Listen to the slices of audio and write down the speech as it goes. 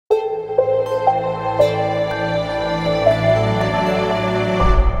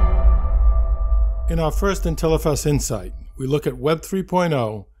In our first Intelifaz Insight, we look at Web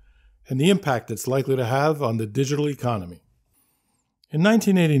 3.0 and the impact it's likely to have on the digital economy. In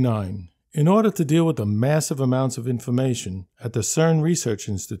 1989, in order to deal with the massive amounts of information at the CERN Research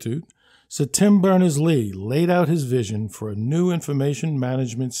Institute, Sir Tim Berners-Lee laid out his vision for a new information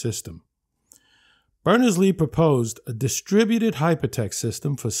management system. Berners-Lee proposed a distributed hypertext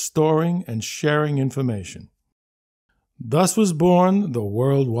system for storing and sharing information. Thus was born the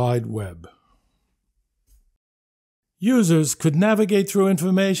World Wide Web. Users could navigate through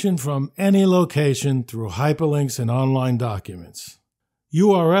information from any location through hyperlinks and online documents.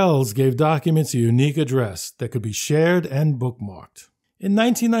 URLs gave documents a unique address that could be shared and bookmarked. In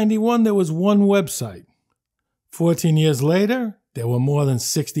 1991, there was one website. 14 years later, there were more than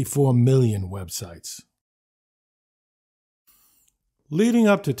 64 million websites. Leading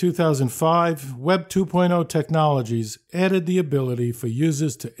up to 2005, Web 2.0 technologies added the ability for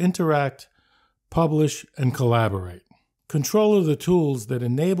users to interact, publish, and collaborate. Control of the tools that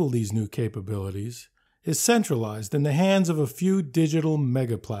enable these new capabilities is centralized in the hands of a few digital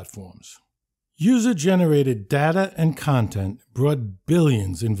mega platforms. User-generated data and content brought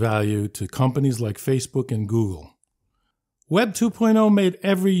billions in value to companies like Facebook and Google. Web 2.0 made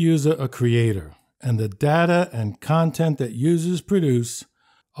every user a creator, and the data and content that users produce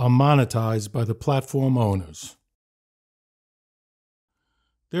are monetized by the platform owners.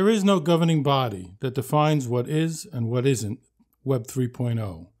 There is no governing body that defines what is and what isn't Web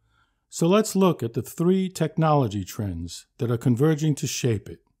 3.0. So let's look at the three technology trends that are converging to shape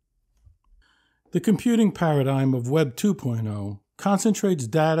it. The computing paradigm of Web 2.0 concentrates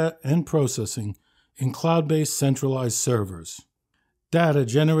data and processing in cloud-based centralized servers. Data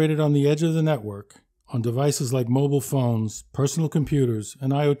generated on the edge of the network, on devices like mobile phones, personal computers,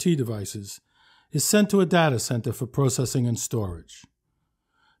 and IoT devices, is sent to a data center for processing and storage.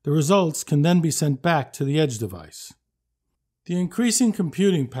 The results can then be sent back to the edge device. The increasing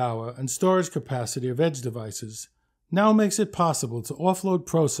computing power and storage capacity of edge devices now makes it possible to offload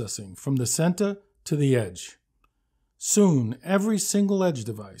processing from the center to the edge. Soon, every single edge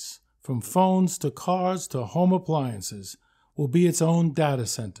device, from phones to cars to home appliances, will be its own data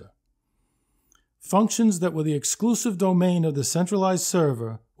center. Functions that were the exclusive domain of the centralized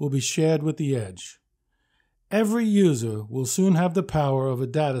server will be shared with the edge. Every user will soon have the power of a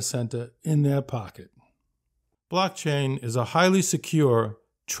data center in their pocket. Blockchain is a highly secure,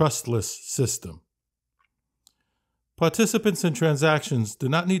 trustless system. Participants in transactions do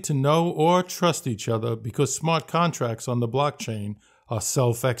not need to know or trust each other because smart contracts on the blockchain are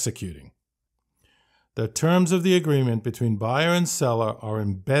self-executing. The terms of the agreement between buyer and seller are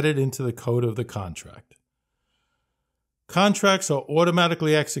embedded into the code of the contract. Contracts are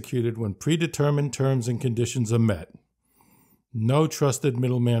automatically executed when predetermined terms and conditions are met. No trusted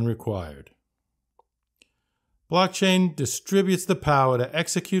middleman required. Blockchain distributes the power to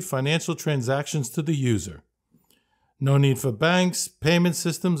execute financial transactions to the user. No need for banks, payment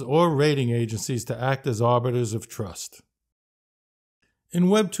systems, or rating agencies to act as arbiters of trust. In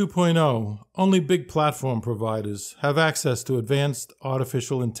Web 2.0, only big platform providers have access to advanced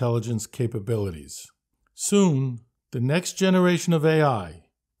artificial intelligence capabilities. Soon, the next generation of AI,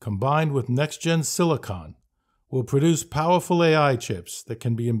 combined with next-gen silicon, will produce powerful AI chips that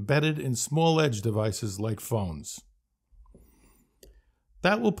can be embedded in small edge devices like phones.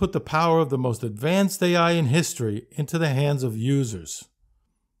 That will put the power of the most advanced AI in history into the hands of users.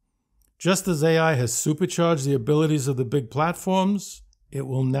 Just as AI has supercharged the abilities of the big platforms, it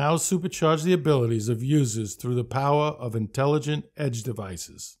will now supercharge the abilities of users through the power of intelligent edge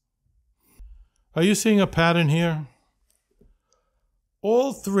devices. Are you seeing a pattern here?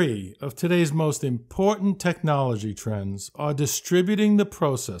 All three of today's most important technology trends are distributing the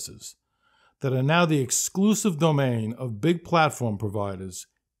processes that are now the exclusive domain of big platform providers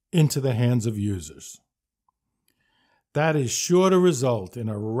into the hands of users. That is sure to result in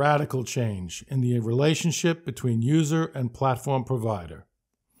a radical change in the relationship between user and platform provider.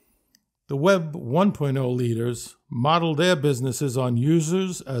 The Web 1.0 leaders modeled their businesses on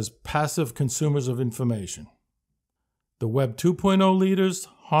users as passive consumers of information. The Web 2.0 leaders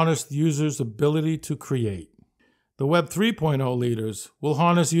harnessed users' ability to create. The Web 3.0 leaders will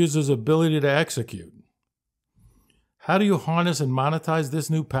harness users' ability to execute. How do you harness and monetize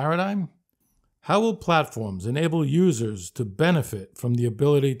this new paradigm? How will platforms enable users to benefit from the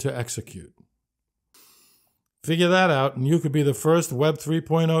ability to execute? Figure that out and you could be the first Web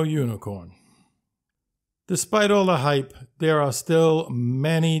 3.0 unicorn. Despite all the hype, there are still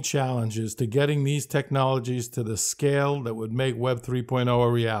many challenges to getting these technologies to the scale that would make Web 3.0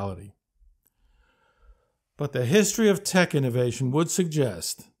 a reality. But the history of tech innovation would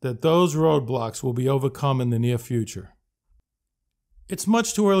suggest that those roadblocks will be overcome in the near future. It's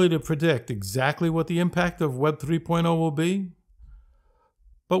much too early to predict exactly what the impact of Web 3.0 will be,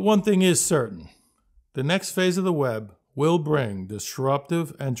 but one thing is certain: the next phase of the web will bring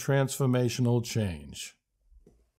disruptive and transformational change.